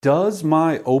Does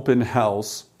my open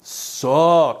house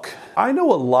suck? I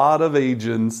know a lot of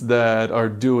agents that are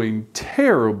doing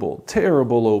terrible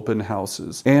open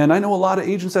houses. And I know a lot of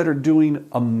agents that are doing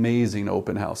amazing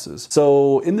open houses.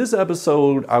 So in this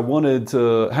episode, I wanted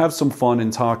to have some fun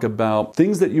and talk about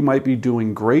things that you might be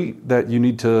doing great that you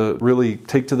need to really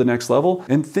take to the next level,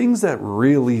 and things that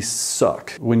really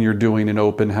suck when you're doing an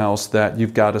open house that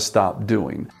you've got to stop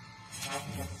doing.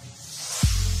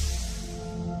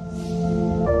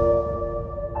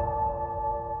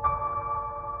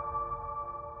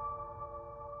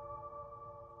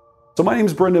 So my name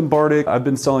is Brendan Bardick. I've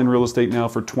been selling real estate now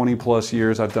for 20 plus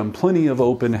years. I've done plenty of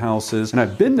open houses, and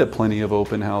I've been to plenty of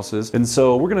open houses. And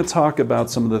so we're going to talk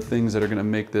about some of the things that are going to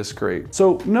make this great.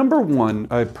 So number one,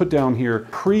 I put down here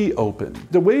pre-open.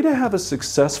 The way to have a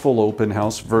successful open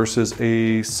house versus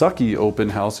a sucky open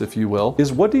house, if you will,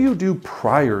 is what do you do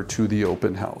prior to the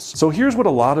open house? So here's what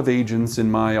a lot of agents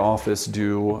in my office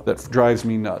do that drives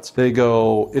me nuts. They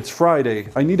go, it's Friday.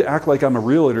 I need to act like I'm a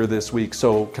realtor this week.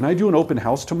 So can I do an open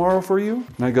house tomorrow for you?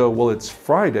 And I go, well, it's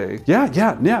Friday. Yeah.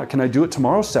 Can I do it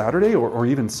tomorrow, Saturday, or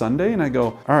even Sunday? And I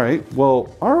go, all right,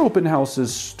 well, our open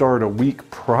houses start a week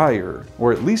prior,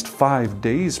 or at least 5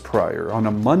 days prior on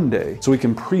a Monday, so we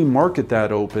can pre-market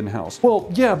that open house.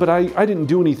 Well, yeah, but I didn't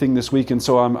do anything this week, and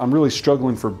so I'm really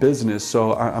struggling for business,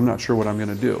 so I'm not sure what I'm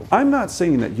gonna do. I'm not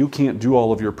saying that you can't do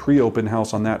all of your pre-open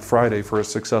house on that Friday for a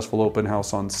successful open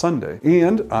house on Sunday.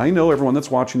 And I know everyone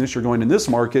that's watching this, you're going, in this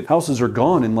market, houses are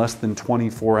gone in less than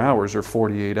 24 hours or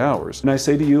 48 hours. And I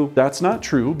say to you, that's not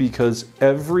true, because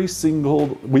every single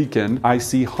weekend I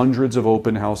see hundreds of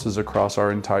open houses across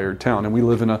our entire town, and we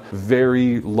live in a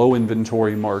very low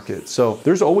inventory market. So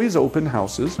there's always open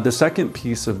houses. The second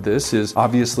piece of this is,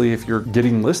 obviously, if you're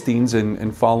getting listings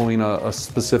and following a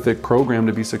specific program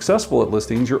to be successful at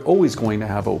listings, you're always going to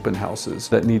have open houses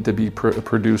that need to be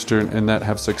produced and that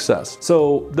have success.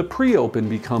 So the pre-open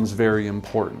becomes very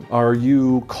important. Are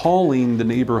you calling the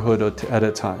neighborhood at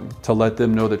a time to let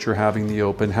them know that you're having the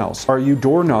open house? Are you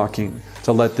door knocking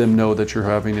to let them know that you're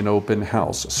having an open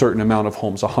house? A certain amount of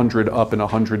homes, 100 up and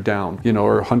 100 down,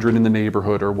 or 100 in the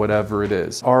neighborhood, or whatever it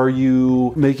is. Are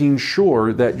you making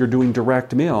sure that you're doing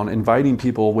direct mail and inviting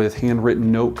people with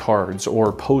handwritten note cards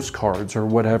or postcards or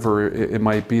whatever it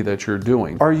might be that you're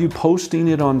doing? Are you posting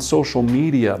it on social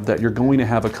media that you're going to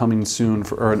have a coming soon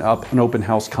or an open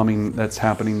house coming that's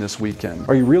happening this weekend?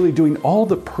 Are you really doing all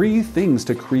the things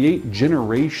to create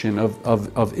generation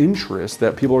of interest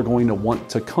that people are going to want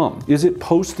to come? Is it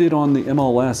posted on the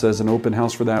MLS as an open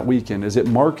house for that weekend? Is it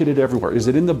marketed everywhere? Is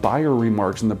it in the buyer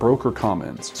remarks and the broker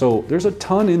comments? So there's a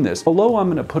ton in this. Below, I'm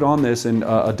going to put on this in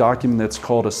a document that's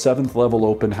called a 7th level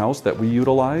open house that we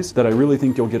utilize, that I really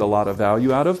think you'll get a lot of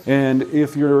value out of. And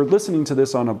if you're listening to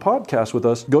this on a podcast with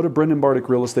us, go to Brendan Bardick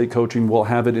Real Estate Coaching. We'll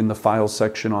have it in the files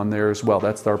section on there as well.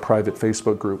 That's our private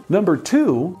Facebook group. Number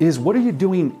two is, what are you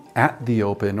doing at the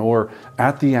open or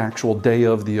at the actual day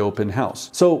of the open house?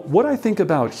 So what I think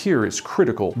about here is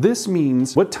critical. This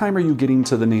means, what time are you getting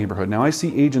to the neighborhood? Now I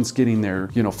see agents getting there,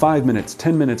 5 minutes,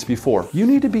 10 minutes before. You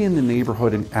need to be in the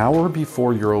neighborhood an hour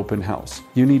before your open house.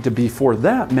 You need to, before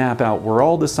that, map out where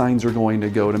all the signs are going to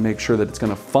go to make sure that it's going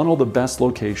to funnel the best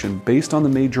location based on the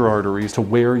major arteries to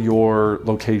where your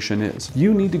location is.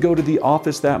 You need to go to the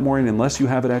office that morning, unless you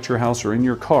have it at your house or in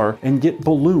your car, and get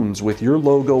balloons with your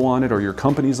logo on it, or your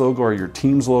company's logo, or your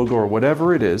team's logo, or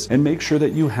whatever it is, and make sure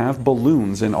that you have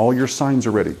balloons and all your signs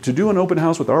are ready. To do an open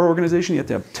house with our organization, you have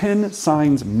to have 10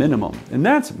 signs minimum, and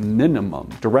that's minimum.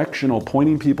 Directional,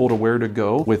 pointing people to where to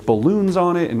go with balloons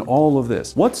on it and all of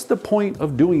this. What's the point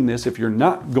of doing this if you're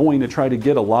not going to try to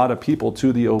get a lot of people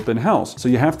to the open house? So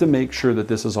you have to make sure that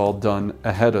this is all done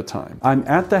ahead of time. I'm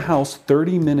at the house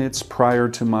 30 minutes prior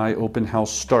to my open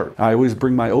house start. I always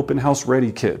bring my open house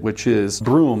ready kit, which is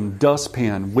broom,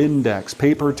 dustpan, Windex,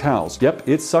 paper towels. Yep,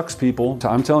 it sucks, people.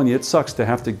 I'm telling you, it sucks to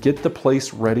have to get the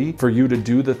place ready for you to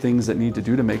do the things that need to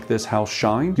do to make this house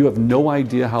shine. You have no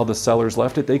idea how the sellers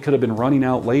left it. They could have been running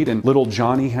out late, and little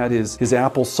Johnny had his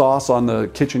applesauce on the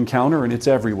kitchen counter, and it's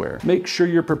everywhere. Make sure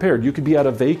you're prepared. You could be at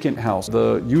a vacant house.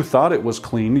 You thought it was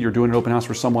clean. You're doing an open house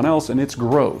for someone else, and it's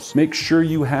gross. Make sure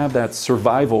you have that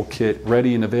survival kit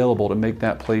ready and available to make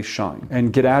that place shine.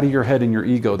 And get out of your head and your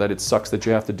ego that it sucks that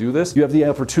you have to do this. You have the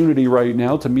opportunity right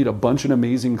now to meet a bunch of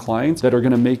amazing clients that are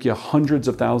going to make you 100 hundreds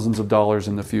of thousands of dollars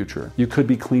in the future. You could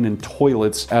be cleaning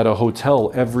toilets at a hotel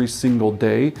every single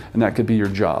day, and that could be your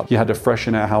job. You had to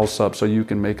freshen a house up so you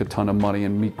can make a ton of money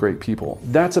and meet great people.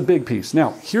 That's a big piece.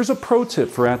 Now, here's a pro tip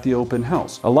for at the open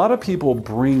house. A lot of people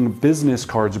bring business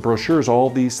cards, brochures, all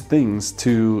these things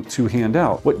to hand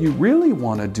out. What you really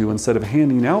want to do instead of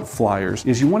handing out flyers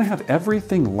is you want to have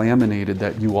everything laminated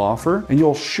that you offer, and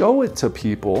you'll show it to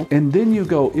people, and then you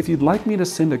go, if you'd like me to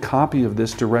send a copy of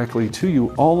this directly to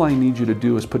you, all I need you to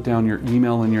do is put down your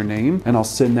email and your name, and I'll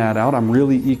send that out. I'm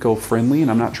really eco-friendly,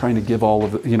 and I'm not trying to give all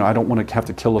of it, I don't want to have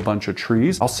to kill a bunch of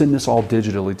trees. I'll send this all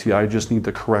digitally to you. I just need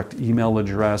the correct email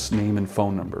address, name, and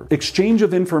phone number. Exchange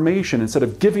of information. Instead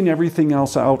of giving everything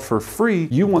else out for free,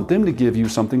 you want them to give you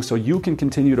something so you can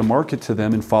continue to market to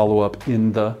them and follow up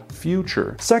in the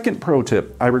future. Second pro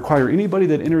tip, I require anybody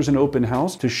that enters an open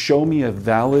house to show me a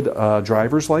valid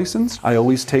driver's license. I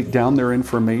always take down their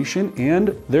information, and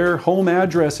their home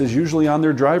address is usually on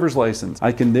their driver's license.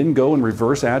 I can then go and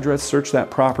reverse address search that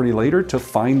property later to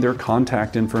find their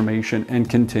contact information and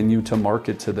continue to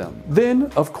market to them.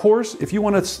 Then, of course, if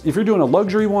you're doing a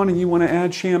luxury one and you want to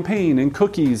add champagne and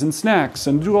cookies and snacks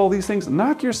and do all these things,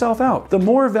 knock yourself out. The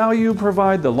more value you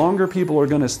provide, the longer people are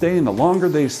going to stay, and the longer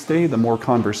they stay, the more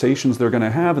conversations they're going to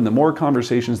have, and the more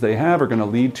conversations they have are going to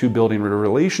lead to building a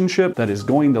relationship that is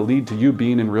going to lead to you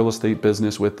being in real estate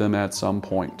business with them at some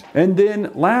point. And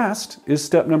then last is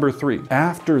step number 3,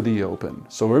 after the open.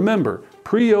 So remember,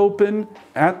 pre-open,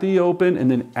 at the open, and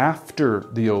then after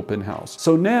the open house.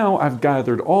 So now I've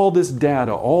gathered all this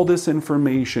data, all this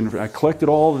information, I collected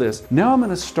all of this. Now I'm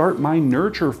going to start my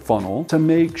nurture funnel to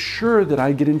make sure that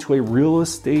I get into a real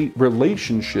estate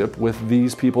relationship with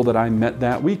these people that I met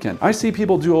that weekend. I see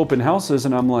people do open houses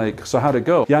and I'm like, so how'd it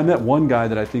go? Yeah, I met one guy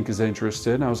that I think is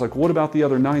interested. And I was like, what about the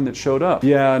other 9 that showed up?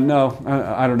 Yeah, no,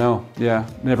 I don't know. Yeah,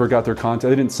 never got their contact.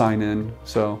 They didn't sign in,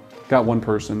 so got one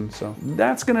person. So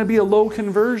that's going to be a low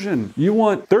conversion. You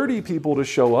want 30 people to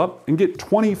show up and get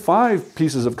 25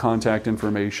 pieces of contact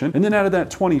information. And then out of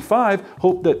that 25,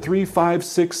 hope that 3, 5,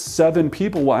 6, 7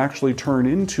 people will actually turn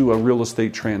into a real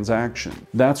estate transaction.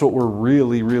 That's what we're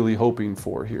really, really hoping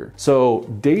for here. So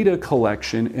data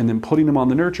collection and then putting them on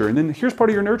the nurture. And then here's part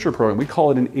of your nurture program. We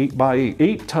call it an 8x8.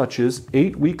 8 touches,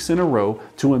 8 weeks in a row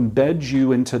to embed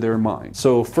you into their mind.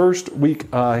 So first week,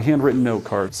 handwritten note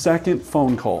card. Second,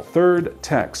 phone call. Third,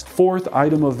 text. Fourth,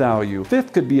 item of value.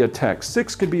 Fifth could be a text.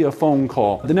 Sixth could be a phone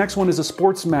call. The next one is a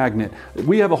sports magnet.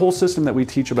 We have a whole system that we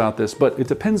teach about this, but it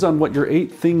depends on what your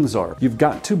 8 things are. You've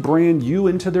got to brand you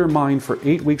into their mind for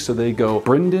 8 weeks so they go,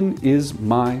 Brendan is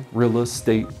my real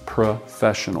estate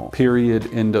professional.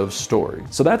 Period. End of story.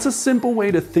 So that's a simple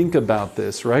way to think about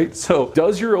this, right? So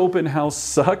does your open house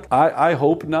suck? I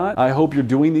hope not. I hope you're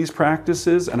doing these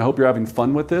practices and I hope you're having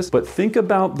fun with this, but think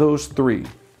about those 3.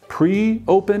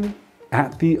 Pre-open,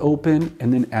 at the open,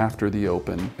 and then after the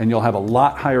open. And you'll have a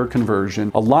lot higher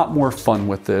conversion, a lot more fun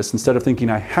with this. Instead of thinking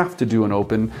I have to do an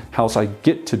open house, I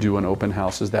get to do an open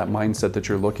house is that mindset that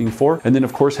you're looking for. And then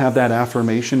of course have that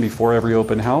affirmation before every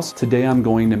open house. Today I'm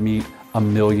going to meet a $1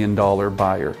 million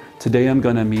buyer. Today I'm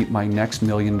going to meet my next $1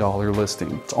 million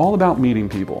listing. It's all about meeting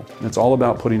people. It's all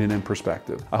about putting it in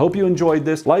perspective. I hope you enjoyed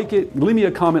this. Like it, leave me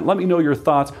a comment, let me know your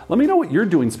thoughts. Let me know what you're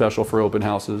doing special for open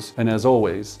houses. And as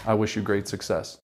always, I wish you great success.